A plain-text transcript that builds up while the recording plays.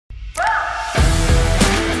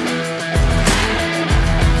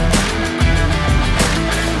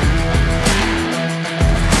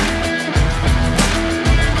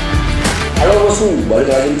bosku, balik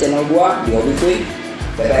lagi di channel gua di Kuy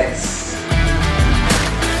BTX.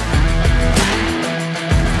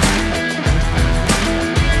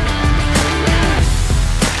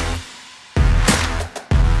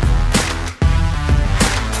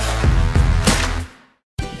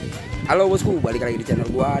 Halo bosku, balik lagi di channel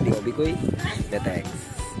gua di Kuy BTX.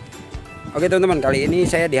 Oke teman-teman, kali ini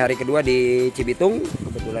saya di hari kedua di Cibitung.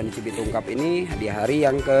 Kebetulan di Cibitung Cup ini di hari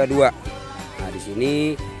yang kedua. Nah di sini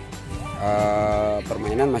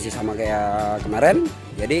permainan masih sama kayak kemarin.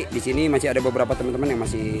 Jadi di sini masih ada beberapa teman-teman yang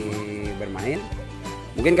masih bermain.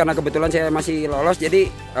 Mungkin karena kebetulan saya masih lolos, jadi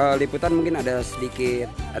liputan mungkin ada sedikit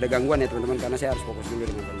ada gangguan ya teman-teman, karena saya harus fokus dulu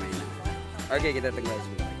dengan permainan. Oke, kita tunggu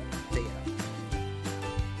sebentar.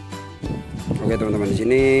 Oke teman-teman, di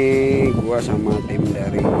sini gua sama tim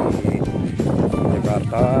dari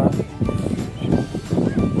Jakarta,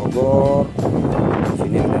 Bogor. Di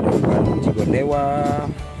sini ada dari Bandung Cigondewa,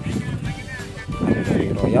 ada dari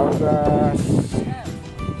Royal Gas,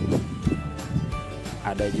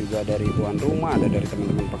 ada juga dari tuan rumah, ada dari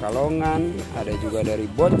teman-teman Pekalongan, ada juga dari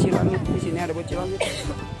Bocilan. Di sini ada Bocilan.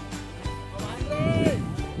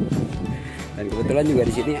 Dan kebetulan juga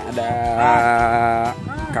di sini ada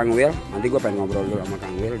Kang Will. Nanti gue pengen ngobrol dulu sama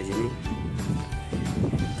Kang Will di sini.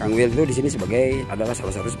 Kang Will itu di sini adalah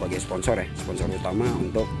salah satu sebagai sponsor ya, sponsor utama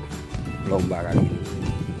untuk lomba kali ini.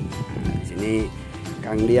 Nah, di sini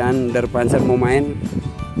Kang Dian Derpanser mau main.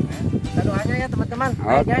 Kita doanya ya teman-teman.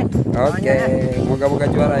 Oke, moga-moga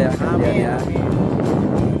juara ya. Amin. Ya.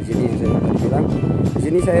 Di sini yang saya bilang. Di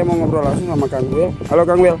sini saya mau ngobrol langsung sama Kang Will. Halo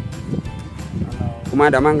Kang Will. Halo. Kumaha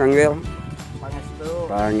damang Kang Will?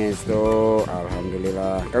 Pangestu.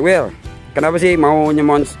 Alhamdulillah. Kang Will, kenapa sih mau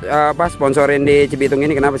sponsorin di Cibitung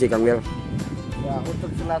ini? Kenapa sih Kang Will? Ya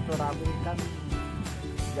untuk silaturahmi kan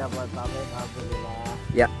Jabodetabek, alhamdulillah.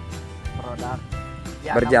 Ya. Produk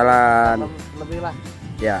ya, berjalan. Lebih lah.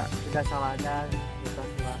 Ya. Tidak salahnya kita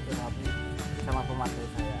silaturahmi sama pemakai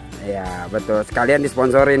saya. Ya betul. Sekalian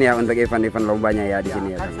disponsorin ya untuk event-event lombanya ya di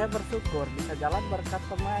sini ya. Kan saya bersyukur bisa jalan berkat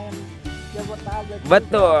pemain.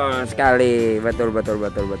 Betul sekali, betul.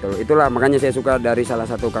 Itulah makanya saya suka dari salah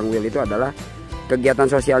satu Kang Will itu adalah kegiatan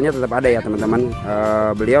sosialnya tetap ada ya teman-teman.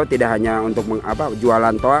 Beliau tidak hanya untuk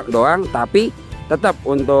jualan doang, tapi tetap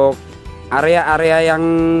untuk area-area yang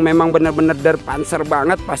memang benar-benar derpanser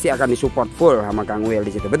banget pasti akan disupport full sama Kang Will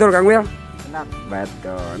di situ. Betul Kang Will? Benar.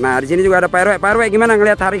 Betul. Nah di sini juga ada Pak RW. Pak RW gimana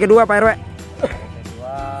ngelihat hari kedua Pak RW? Hari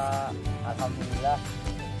kedua, alhamdulillah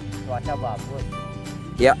cuaca bagus.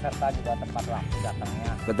 Ya. Serta juga tempat waktu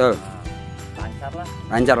datangnya. Betul.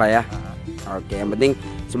 Lancar lah ya. Oke, yang penting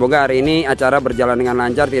semoga hari ini acara berjalan dengan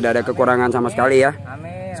lancar, tidak ada kekurangan sama sekali ya.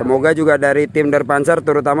 Amin. Semoga juga dari tim Derpanser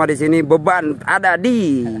terutama di sini beban ada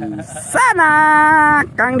di sana.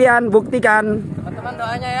 Kang Dian buktikan. Teman-teman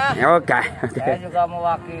doanya ya. Oke. Saya juga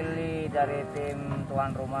mewakili dari tim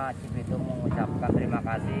tuan rumah Cibitung mengucapkan terima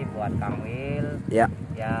kasih buat Kang Will ya,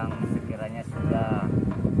 yang sekiranya sudah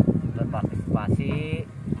berpartisipasi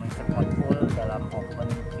mensupport full dalam open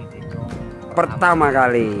Cibitung pertama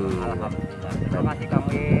kali. Alhamdulillah. Terima kasih Kang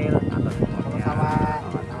Will atas semuanya.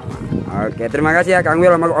 Oke, terima kasih ya Kang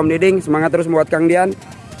Will sama Om Diding. Semangat terus buat Kang Dian.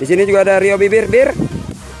 Di sini juga ada Rio Bibir, Bir.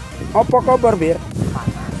 Opo kabar, Bir?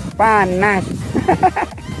 Panas.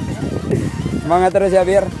 Semangat terus ya,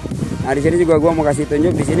 Bir. Nah, di sini juga gua mau kasih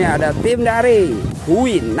tunjuk, di sini ada tim dari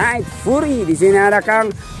Kuy Night Fury. Di sini ada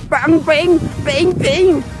Kang Peng.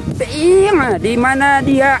 Di mana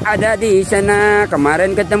dia ada di sana.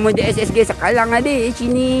 Kemarin ketemu di SSG, sekarang ada di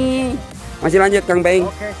sini. Masih lanjut Kang Peng.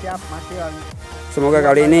 Oke, siap, masih lanjut. Semoga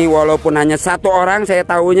kali ini walaupun hanya satu orang saya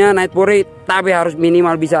tahunya Night Fury, tapi harus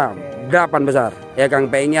minimal bisa 8 besar. Ya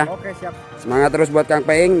Kang Peng ya. Oke, siap. Semangat terus buat Kang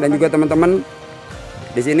Peng dan juga teman-teman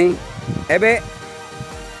di sini. Ebe.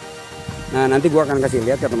 Nah, nanti gua akan kasih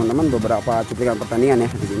lihat ke teman-teman beberapa cuplikan pertandingan ya.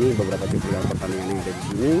 Di sini beberapa cuplikan pertandingan yang ada di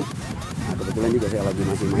sini. Nah, kebetulan juga saya lagi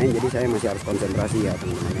masih main, jadi saya masih harus konsentrasi ya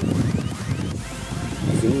teman-teman.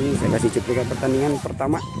 Di sini saya kasih cuplikan pertandingan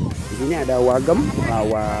pertama. Di sini ada Wagem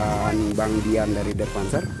lawan Bang Dian dari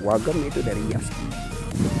Derpanser. Wagem itu dari Yaski.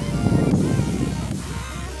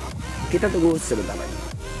 Kita tunggu sebentar lagi.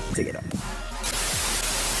 Segitu.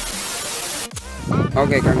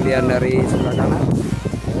 Oke, Kang Dian dari sebelah kanan,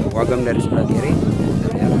 Wagem dari sebelah kiri.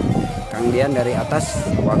 Kang Dian dari atas,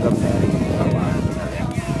 Wagem dari bawah.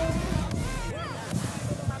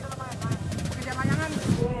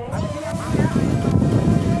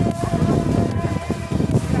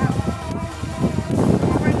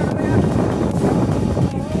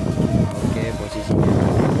 Oke, posisinya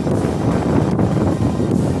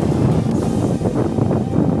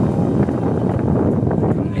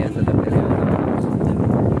Kang Dian tetap dari atas.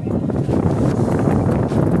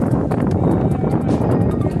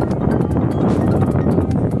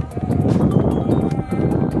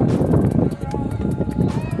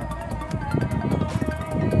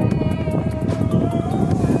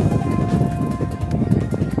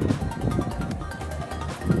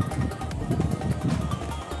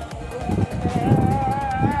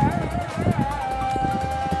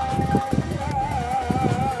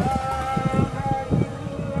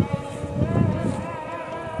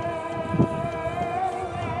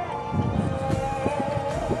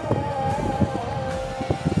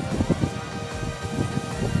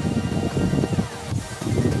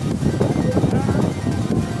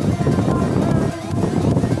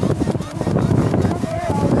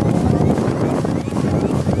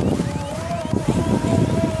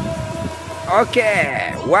 Oke,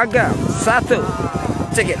 Wagam 1.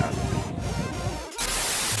 Check it out.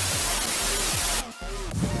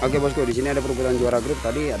 Oke bosku, di sini ada perebutan juara grup.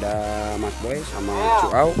 Tadi ada Mas Boy sama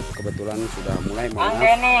Cuau. Kebetulan sudah mulai. Mohon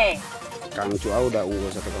maaf, Kang Cuau udah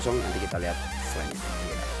unggul 1-0. Nanti kita lihat selanjutnya.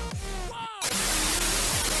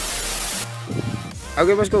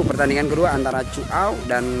 Oke bosku, pertandingan kedua antara Cuau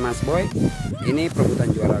dan Mas Boy. Ini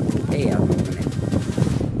perebutan juara grup E ya teman-teman.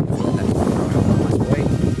 Tadi Mas Boy.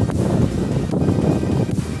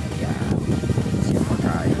 Ya,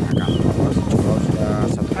 siapakah yang akan lolos? Cuau sudah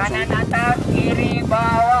 1-0. Kanan atas, kiri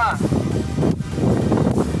bawah.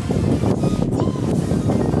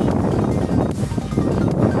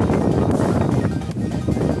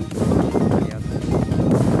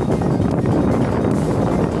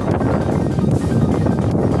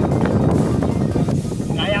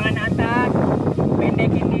 Layangan atas,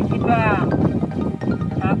 pendekin dikit bang.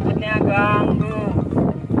 Takutnya ganggu.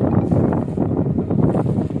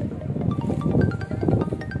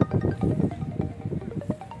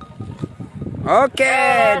 Oke,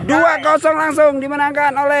 2-0 langsung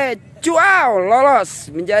dimenangkan oleh Cuau, lolos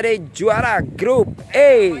menjadi juara grup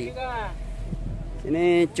E.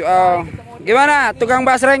 Ini Cuau. Gimana tukang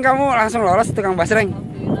basreng, kamu langsung lolos tukang basreng?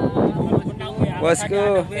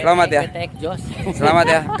 Bosku, selamat ya. Selamat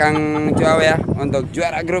ya Kang Cuau ya untuk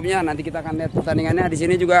juara grupnya. Nanti kita akan lihat pertandingannya. Di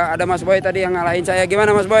sini juga ada Mas Boy tadi yang ngalahin saya.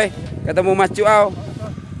 Gimana Mas Boy? Ketemu Mas Cuau.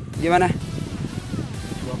 Gimana?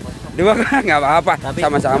 2 nggak apa-apa,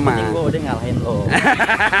 sama-sama. Gue udah ngalahin lo.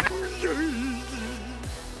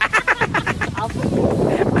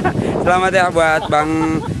 Selamat ya buat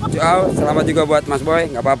Bang Cuau, selamat juga buat Mas Boy.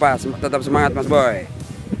 Nggak apa-apa, tetap semangat Mas Boy.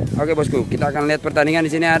 Oke bosku, kita akan lihat pertandingan.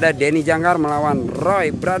 Di sini ada Denny Jangkar melawan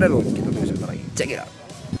Roy Brotherhood. Kita tunggu sebentar lagi. Check it out.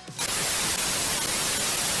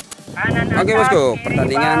 Oke bosku,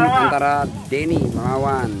 pertandingan antara Denny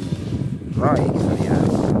melawan Roy. Kita lihat.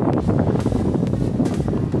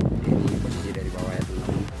 Denny posisi dari bawah ya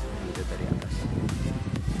teman-teman. Itu dari atas.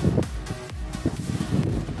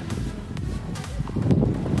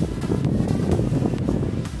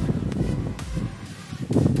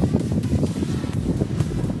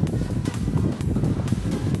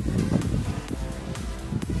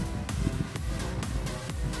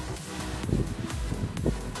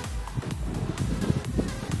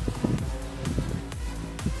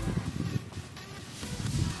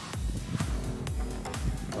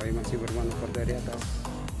 Roy masih bermanuver dari atas.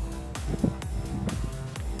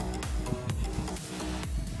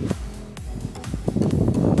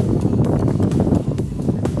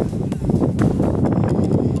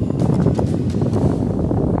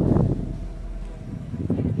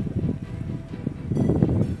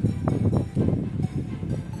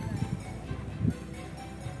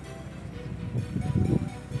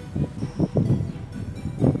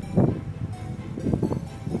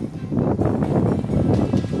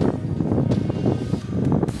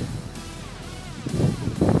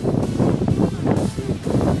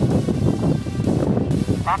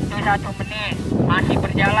 Waktu 1 menit, masih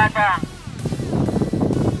berjalan bang.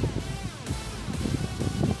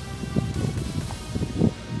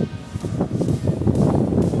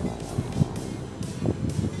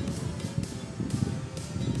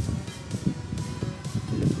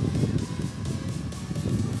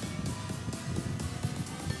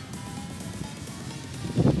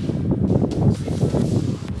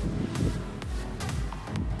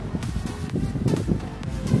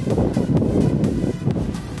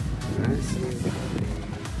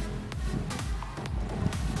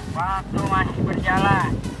 Waktu masih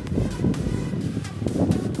berjalan.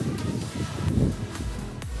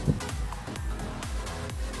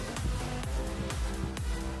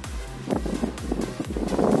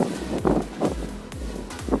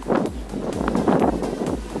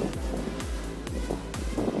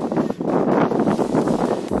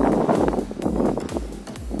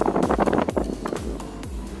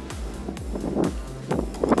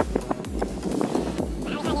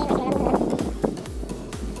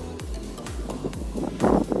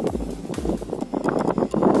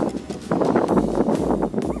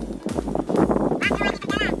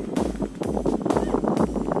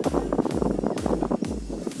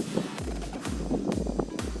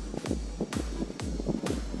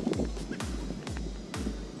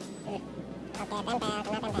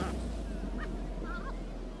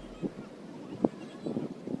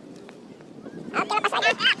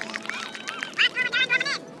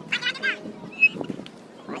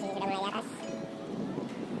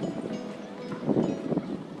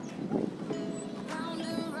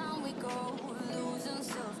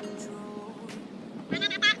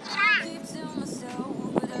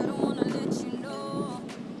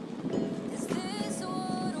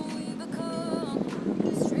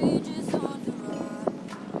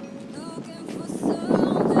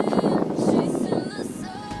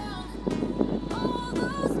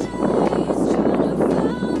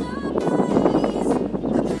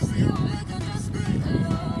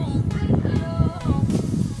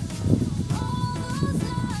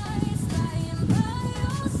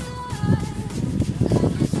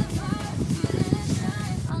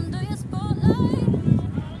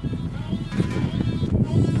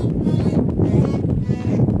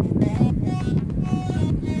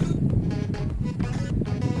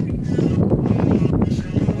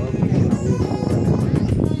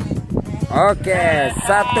 Oke,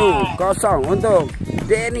 1-0 untuk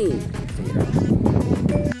Denny.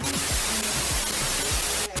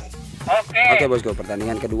 Oke bosku,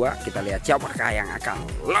 pertandingan kedua kita lihat siapakah yang akan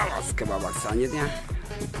lolos ke babak selanjutnya.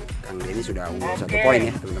 Kang Denny sudah unggul 1 poin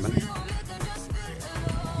ya teman-teman.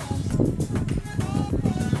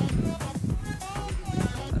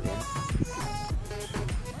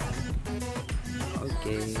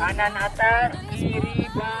 Oke. Kanan atas, kiri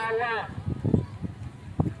bawah.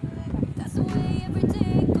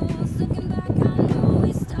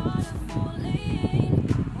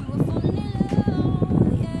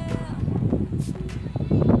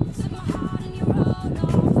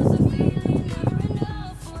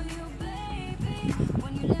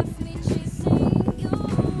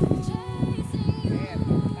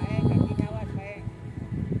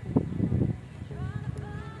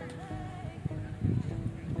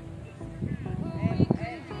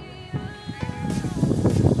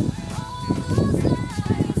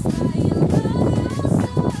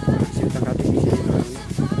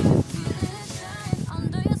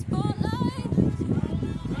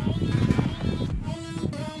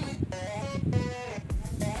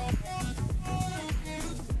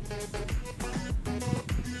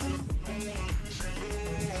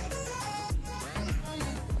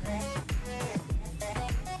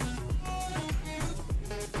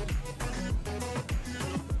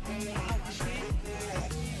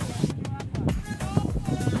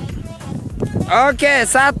 Oke,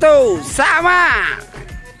 1 sama.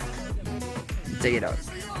 Check it out.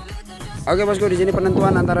 Oke bosku, di sini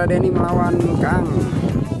penentuan antara Denny melawan Kang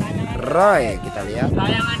Roy. Kita lihat.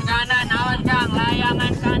 Layangan kanan, awas Kang,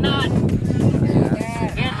 layangan kanan.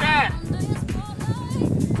 Geser.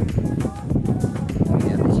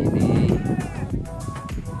 Lihat di sini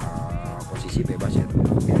posisi bebas ya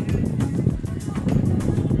teman-teman.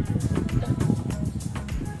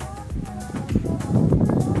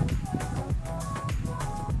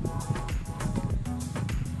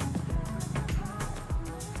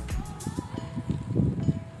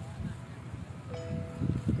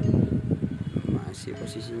 Masih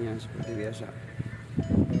posisinya seperti biasa.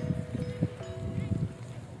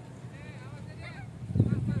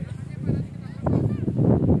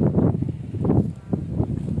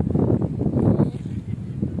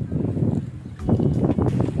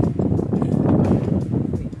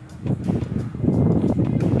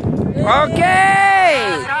 Oke,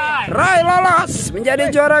 Roy lolos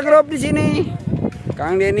menjadi juara grup di sini.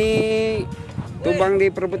 Kang Denny tumbang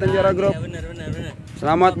di perebutan juara grup.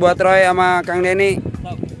 Selamat buat Roy sama Kang Denny.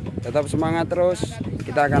 Tetap semangat terus.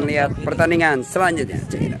 Kita akan lihat pertandingan selanjutnya.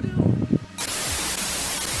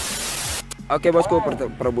 Oke bosku,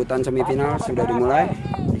 perebutan semifinal sudah dimulai.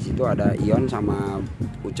 Di situ ada Ion sama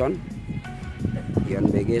Ucon. Ion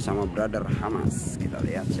BG sama Brother Hamas. Kita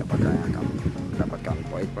lihat siapakah yang akan mendapatkan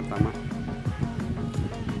poin pertama.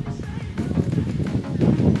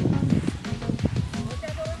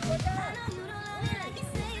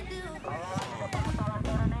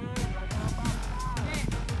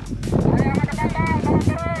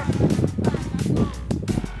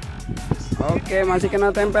 Oke, masih kena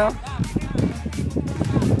tempel.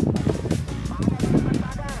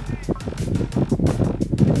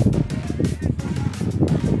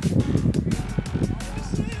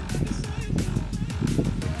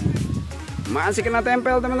 Masih kena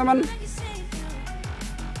tempel teman-teman.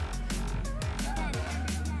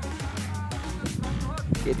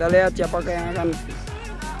 Kita lihat siapakah yang akan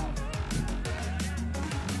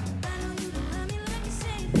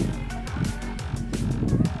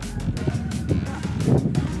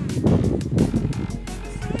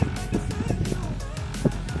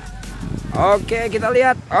Oke, kita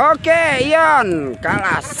lihat. Oke, Ion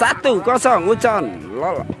kalah 1-0 Ucon.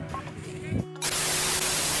 Lol.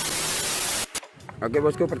 Oke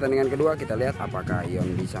bosku, pertandingan kedua kita lihat apakah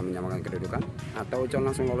Ion bisa menyamakan kedudukan atau Ucon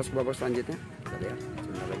langsung lolos ke babak selanjutnya. Kita lihat.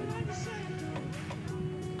 Sebentar lagi.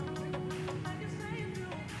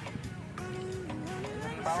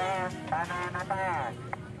 Bawah, kanan atas.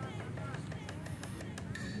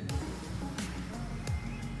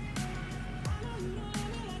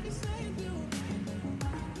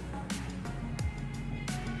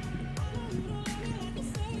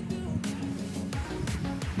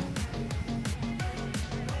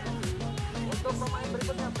 Untuk pemain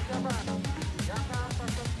berikutnya persiapan. Jangan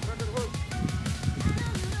pasang brotherhood.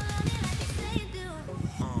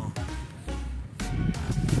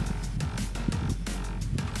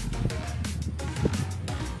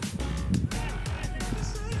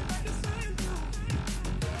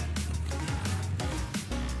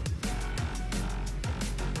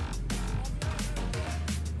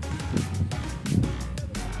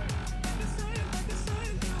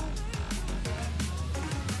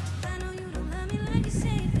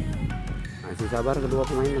 sabar kedua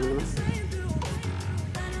pemain teman-teman.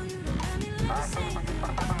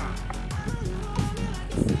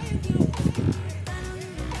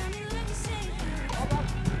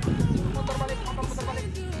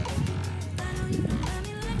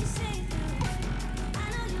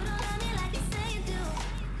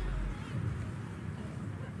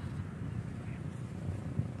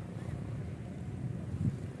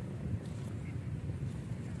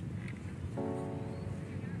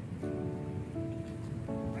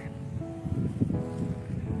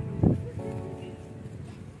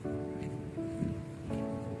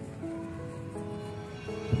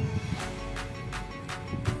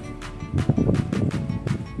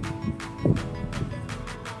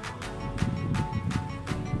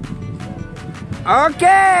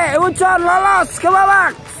 Oke, Ucon lolos ke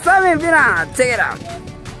babak semifinal. Check it out.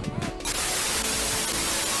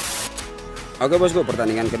 Oke bosku,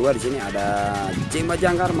 pertandingan kedua di sini ada Jemba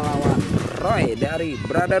Jangkar melawan Roy dari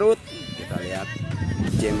Brotherhood. Kita lihat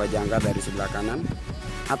Jemba Jangkar dari sebelah kanan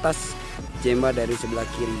atas, Jemba dari sebelah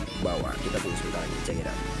kiri bawah. Kita tunggu sebentar lagi. Check it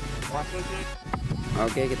out.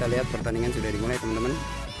 Oke, kita lihat pertandingan sudah dimulai teman-teman.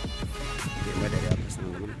 Jemba dari atas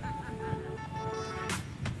teman-teman.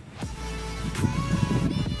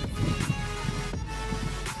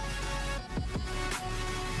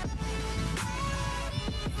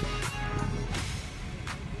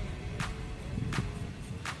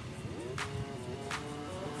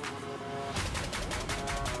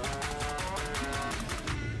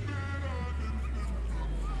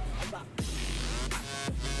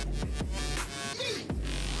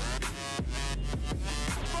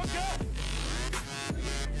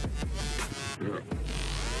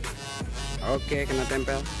 Oke, kena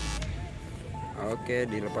tempel. Oke,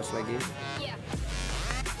 dilepas lagi.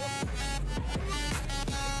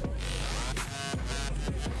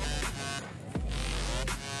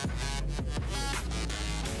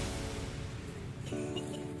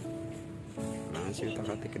 Langsung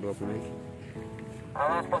utak-atik kedua pemain.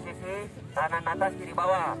 Awas posisi kanan atas kiri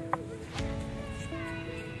bawah.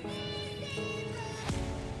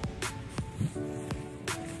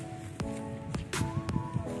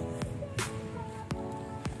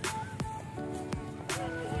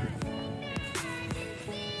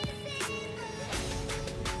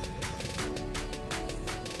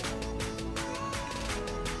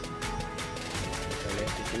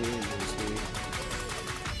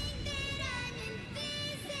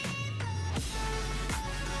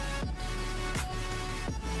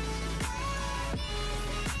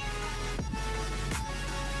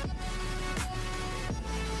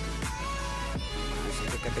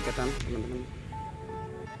 Dekat-dekatan teman-teman.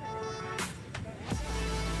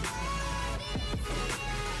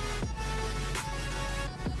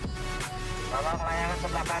 Tolong layangan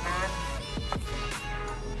sebelah kanan.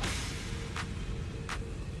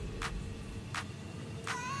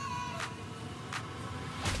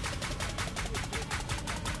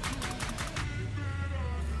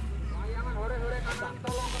 Layangan hore-hore kanan,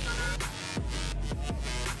 tolong ke kanan.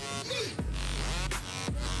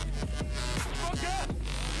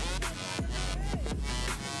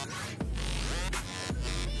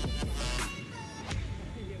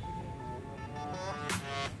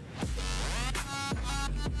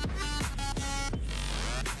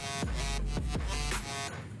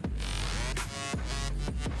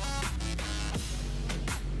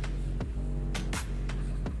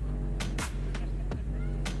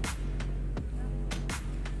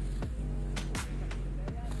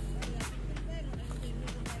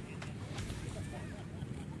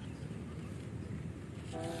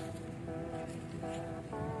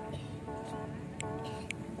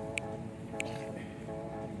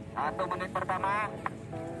 Satu menit pertama.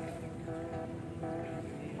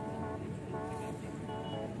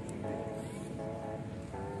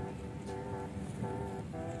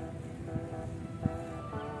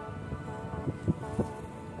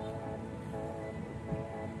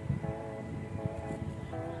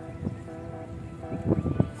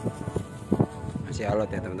 Masih alot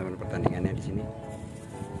ya teman-teman pertandingannya di sini.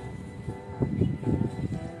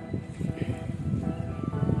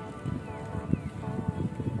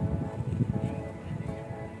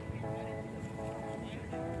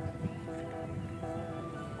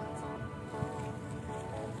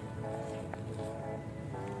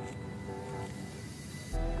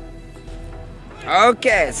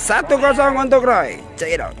 Oke, 1-0 untuk Roy.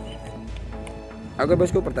 Check it out. Oke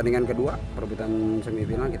bosku, pertandingan kedua perebutan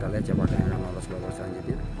semifinal. Kita lihat siapa yang akan lolos ke babak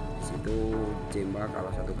selanjutnya. Di situ Jemba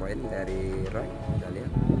kalah 1 poin dari Roy. Kita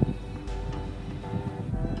lihat.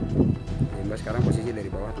 Jemba sekarang posisi dari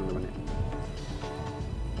bawah teman-teman ya.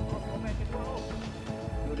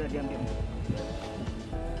 Udah diam-diam.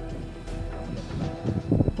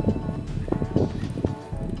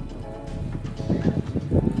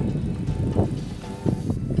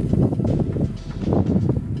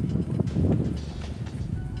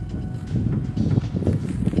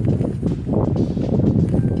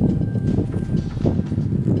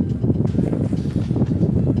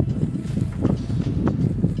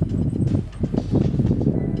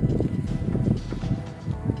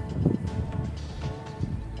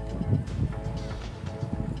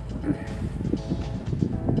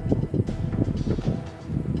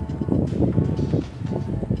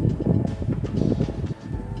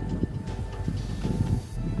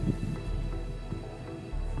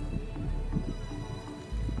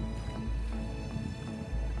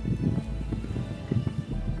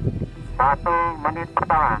 1 menit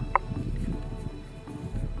pertama.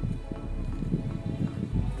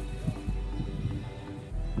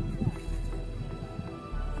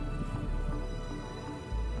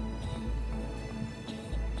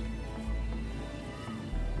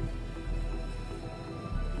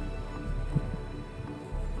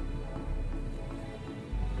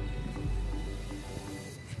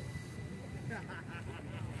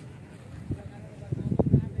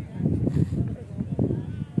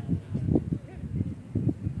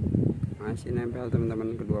 Masih nempel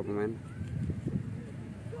teman-teman kedua pemain.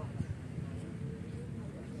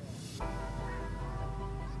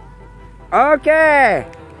 Oke,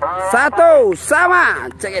 1 sama,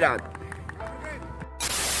 check it out.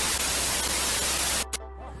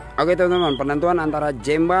 Oke teman-teman, penentuan antara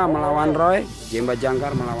Jemba melawan Roy, Jemba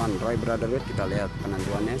Jangkar melawan Roy Brotherhood. Kita lihat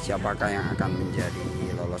penentuannya, siapakah yang akan menjadi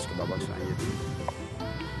lolos ke babak selanjutnya.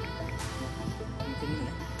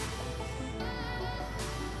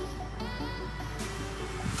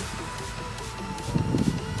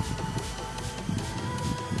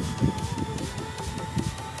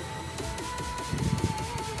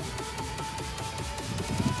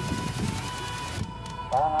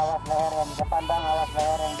 Tolong awas leher yang di depan, bang, awas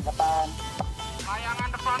leher yang di depan. Layangan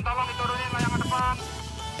depan, tolong diturunin layangan depan.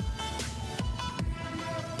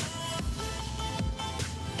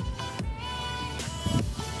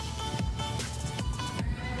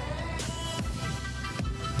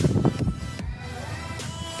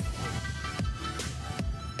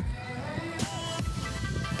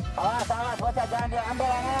 Awas, bocah, jangan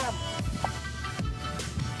diambil, Angam.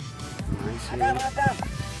 Masih. Ada.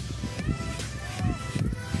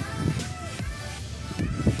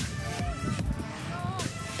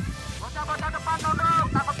 Bocah depan tunduk,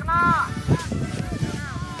 takut kena.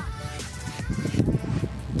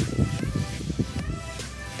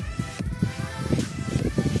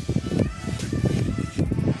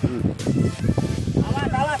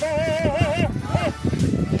 Awas,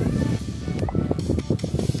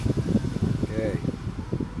 Oke,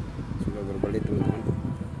 sudah berbelit teman-teman,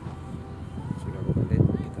 sudah berbelit.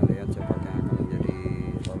 Kita lihat siapa yang akan menjadi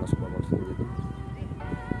lolos ke babak selanjutnya.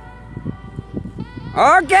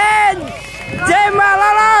 Oke, Jemba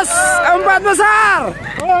lolos 4 besar.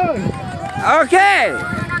 Oke,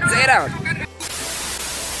 check it out.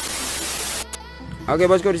 Oke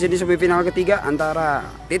bosku, di sini semifinal ketiga antara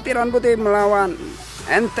Titiran Putih melawan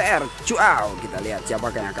NTR Cuau. Kita lihat siapa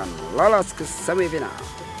yang akan lolos ke semifinal.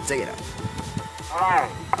 Check it out.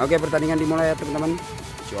 Oke, pertandingan dimulai ya teman-teman.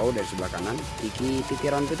 Cuau dari sebelah kanan, Kiki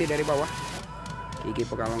Titiran Putih dari bawah, Kiki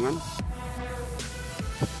Pekalongan.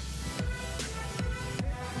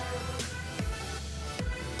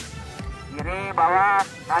 kiri bawah,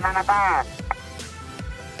 kanan atas.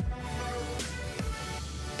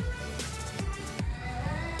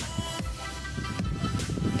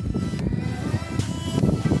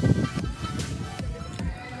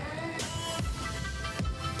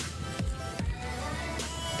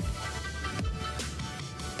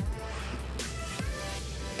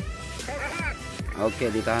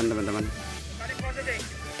 Oke, ditahan teman-teman.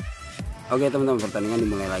 Oke teman-teman, pertandingan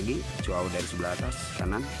dimulai lagi. Cuau dari sebelah atas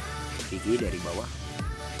kanan, Kiki dari bawah.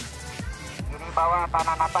 Kiri bawah,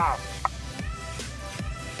 kanan atas.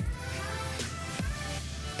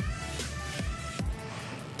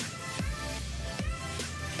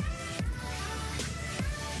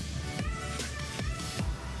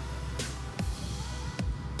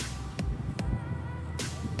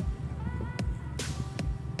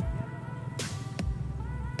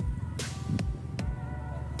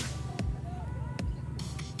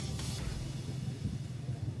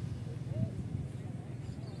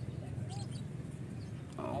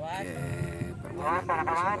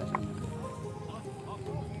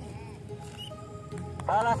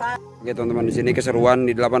 Oke teman-teman, di sini keseruan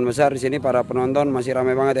di 8 besar. Di sini para penonton masih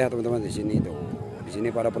ramai banget ya teman-teman. Di sini tuh, di sini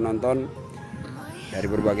para penonton dari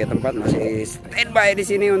berbagai tempat masih standby di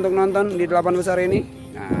sini untuk nonton di 8 besar ini.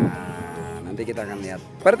 Nah, nanti kita akan lihat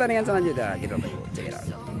pertandingan selanjutnya. Kita tunggu, check it out.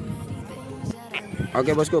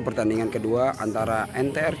 Oke bosku, pertandingan kedua antara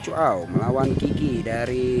NTR Cuau melawan Kiki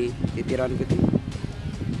dari Titiran Putih.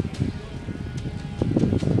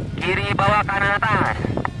 Kiri bawah, kanan atas.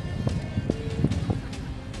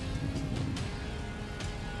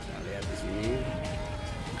 Kita lihat di sini.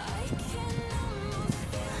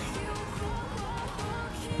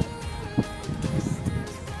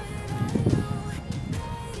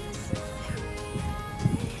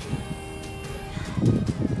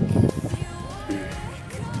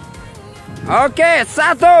 Oke,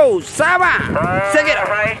 1 sama. Segera.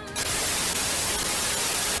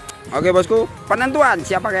 Oke bosku, penentuan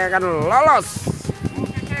siapa yang akan lolos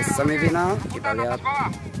ke semifinal. Kita lihat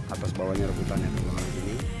atas bawahnya rebutannya teman-teman di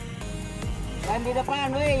sini. Yang di depan,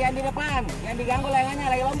 woi, yang di depan, yang diganggu layangannya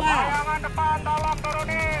lagi lomba. Layangan depan tolong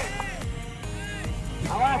turunin.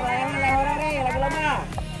 Awas, layangan lehornya nih, lagi lomba.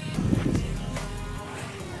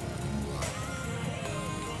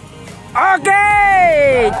 Oke,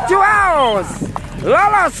 cuaos,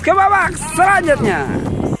 lolos ke babak selanjutnya.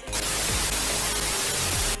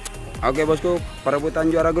 Oke bosku,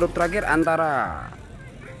 perebutan juara grup terakhir antara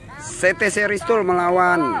CTC Ristul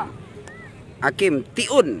melawan Hakim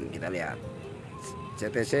Tiun. Kita lihat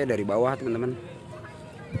CTC dari bawah teman-teman.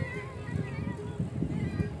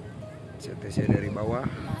 CTC dari bawah,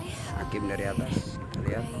 Hakim dari atas. Kita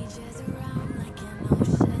lihat.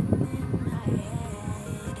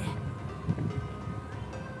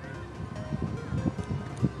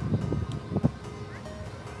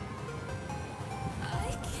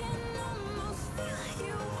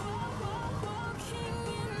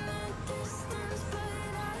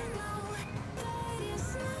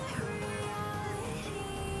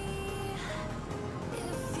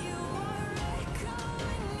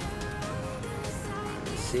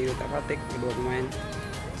 Si utak-atik kedua pemain.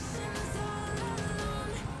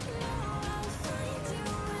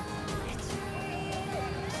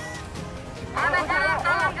 Ada bola,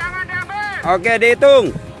 tolong jangan diambil. Oke,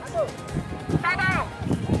 dihitung. 1.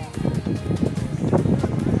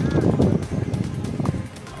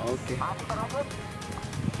 Oke,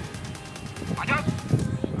 Lanjut.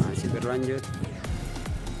 masih berlanjut.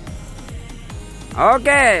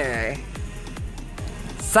 Oke,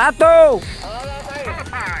 1-0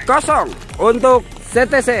 untuk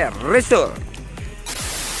CTC Ristul.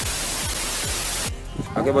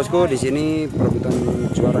 Oke bosku, di sini perebutan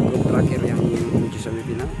juara grup terakhir yang menuju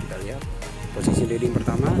semifinal. Kita lihat posisi leading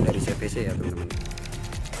pertama dari CTC ya teman-teman.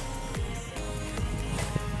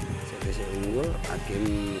 CTC unggul, Hakim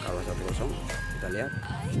kalah 1-0. Kita lihat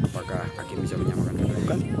apakah Hakim bisa menyamakan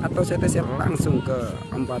kedudukan atau CTC langsung ke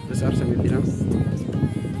 4 besar semifinal.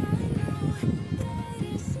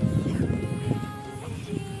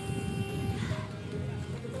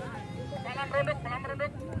 Pelan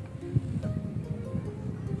merunduk.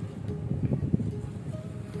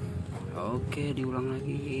 Oke, diulang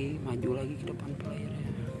lagi, maju lagi ke depan playernya.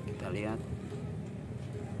 Kita lihat.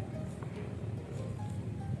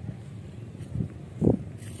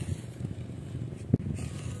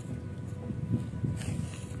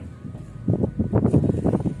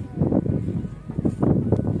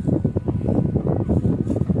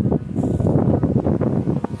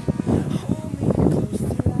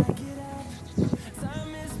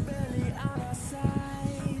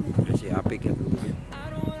 Masih apik ya teman-teman.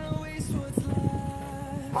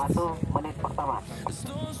 1 menit pertama.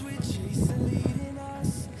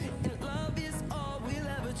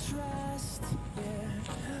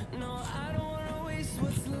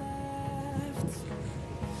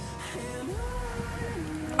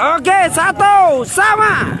 Oke, 1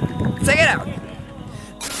 sama. Check it out.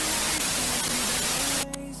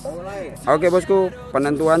 Oke bosku,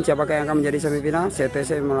 penentuan siapakah yang akan menjadi semifinal.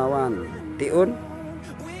 CTC melawan Tiun.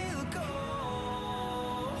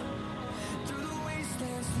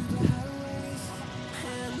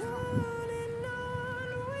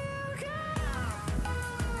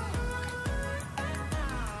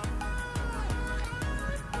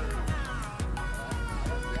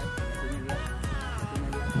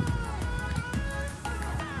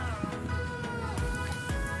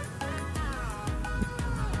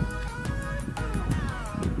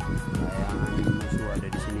 Musuh ada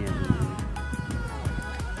di sini ya teman-teman.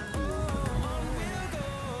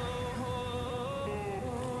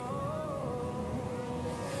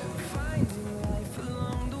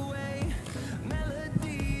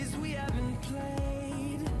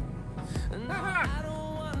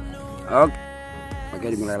 Oke,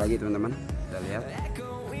 dimulai lagi teman-teman. Kita lihat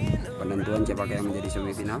penentuan siapakah yang menjadi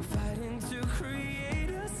semifinal.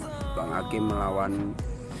 Bang Hakim melawan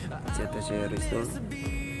CTC Ristul.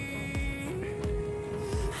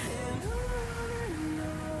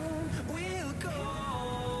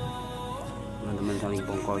 Teman-teman saling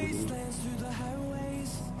pongkol di sini.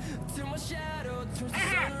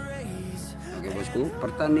 Oke bosku,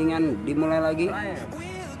 pertandingan dimulai lagi.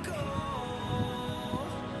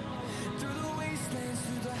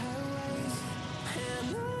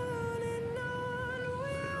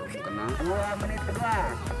 Kena. 2 menit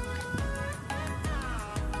kedua.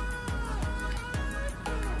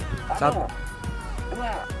 1, 2,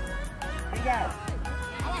 3,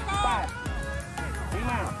 4,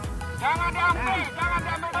 5, Jangan diambil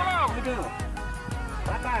dulu. 7,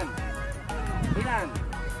 8, 9,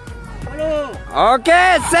 10.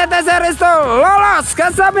 Oke, CTC Risto lolos ke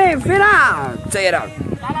semifinal. Check it out.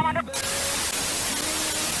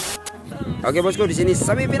 Oke bosku, di sini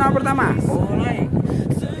semifinal pertama. Mulai.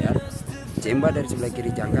 Lihat, Jemba dari sebelah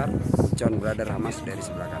kiri jangkar, Ucon Brother Hamas dari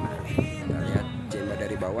sebelah kanan. Kita lihat Jemba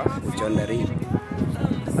dari bawah, Ucon dari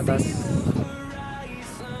atas.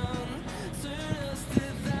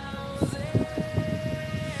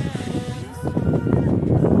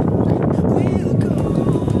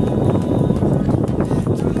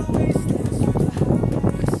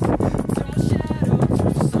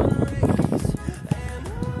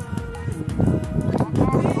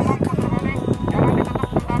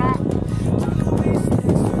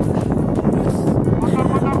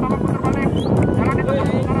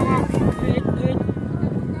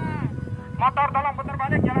 Motor tolong putar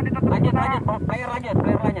balik, jangan ditutup.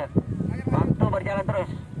 Lanjut. Waktu berjalan terus.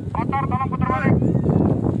 Motor tolong putar balik.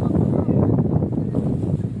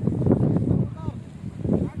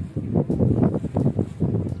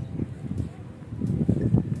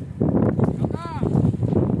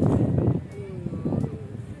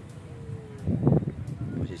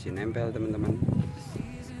 Posisi nempel teman-teman.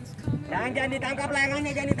 Jangan ditangkap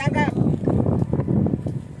layangannya, jangan ditangkap.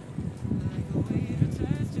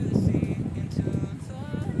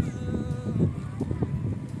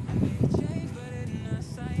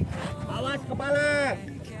 Awas kepala.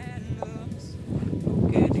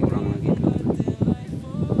 Oke, diulang lagi.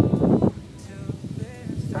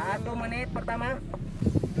 1 menit pertama.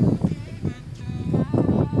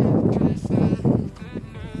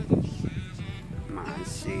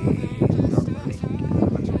 Masih bolak-balik.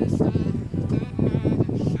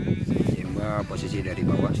 Jemba posisi dari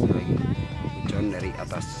bawah sekali lagi, Ucon dari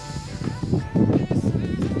atas.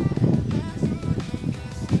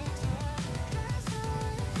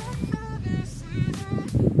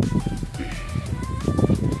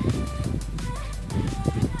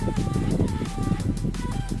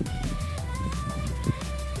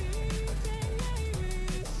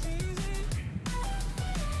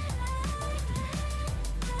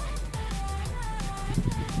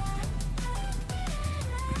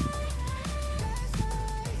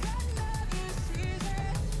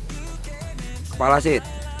 Kepala sit.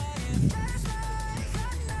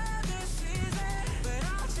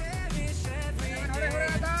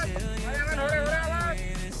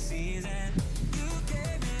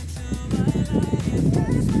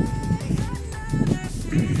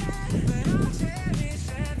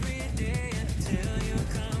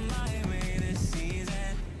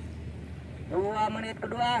 Dua menit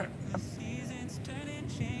kedua.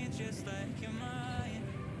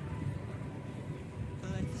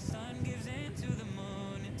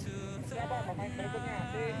 Siapa pemain berikutnya?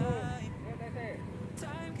 Itu CTC.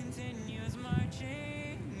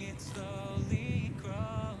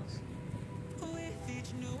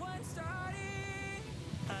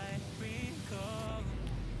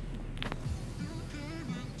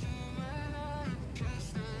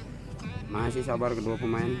 Masih sabar kedua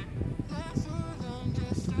pemain.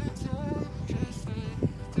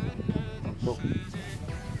 Untuk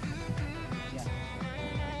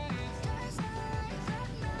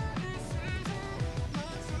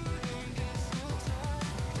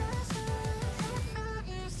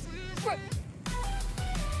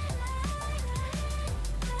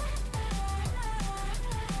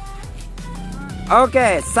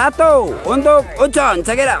Oke, 1 untuk Ucon.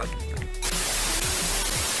 Check it out.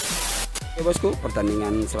 Oke bosku,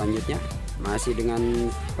 pertandingan selanjutnya masih dengan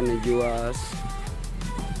menuju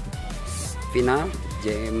final.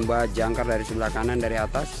 Jemba jangkar dari sebelah kanan dari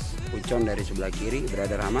atas, Ucon dari sebelah kiri.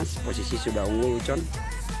 Brother Hamas posisi sudah unggul Ucon.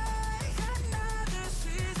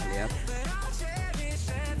 Lihat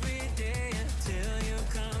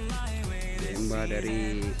Jemba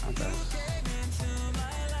dari atas.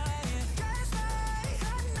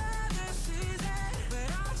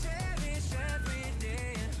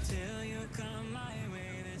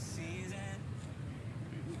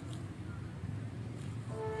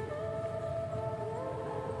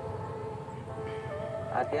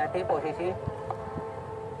 Hati-hati posisi.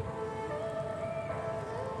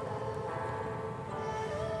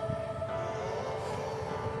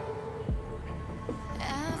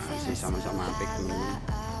 Masih sama-sama apik teman-teman.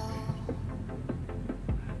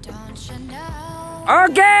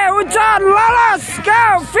 Oke, Ucon lolos ke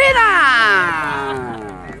final.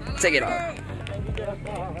 Check it out.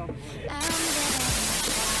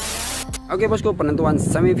 Oke bosku, penentuan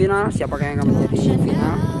semifinal siapakah yang akan menjadi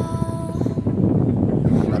final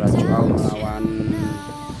antara Cuau melawan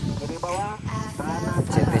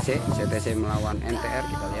CTC melawan NTR.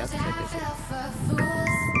 Kita lihat CTC.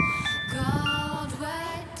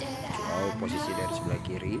 Cuau posisi dari sebelah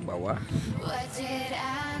kiri bawah,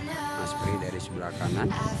 Aspri dari sebelah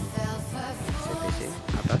kanan, CTC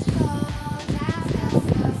atas.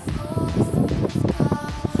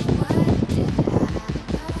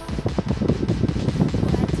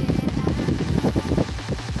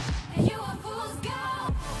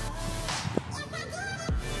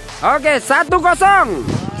 Oke, 1-0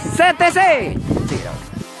 CTC.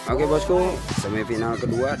 Oke bosku, semifinal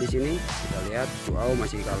kedua di sini. Kita lihat Cuau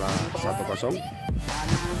masih kalah 1-0.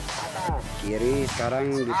 Kiri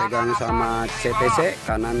sekarang dipegang sama CTC,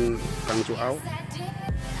 kanan Kang Cuau.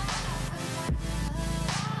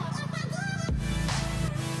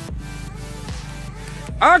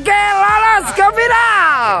 Oke, lolos ke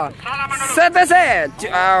final. CTC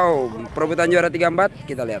Cuau perebutan juara 3-4.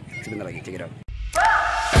 Kita lihat sebentar lagi, check it out.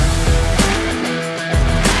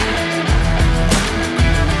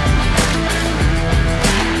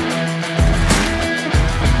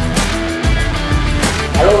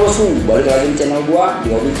 Halo bosku, balik lagi di channel gua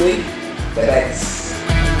di Kuy BTX.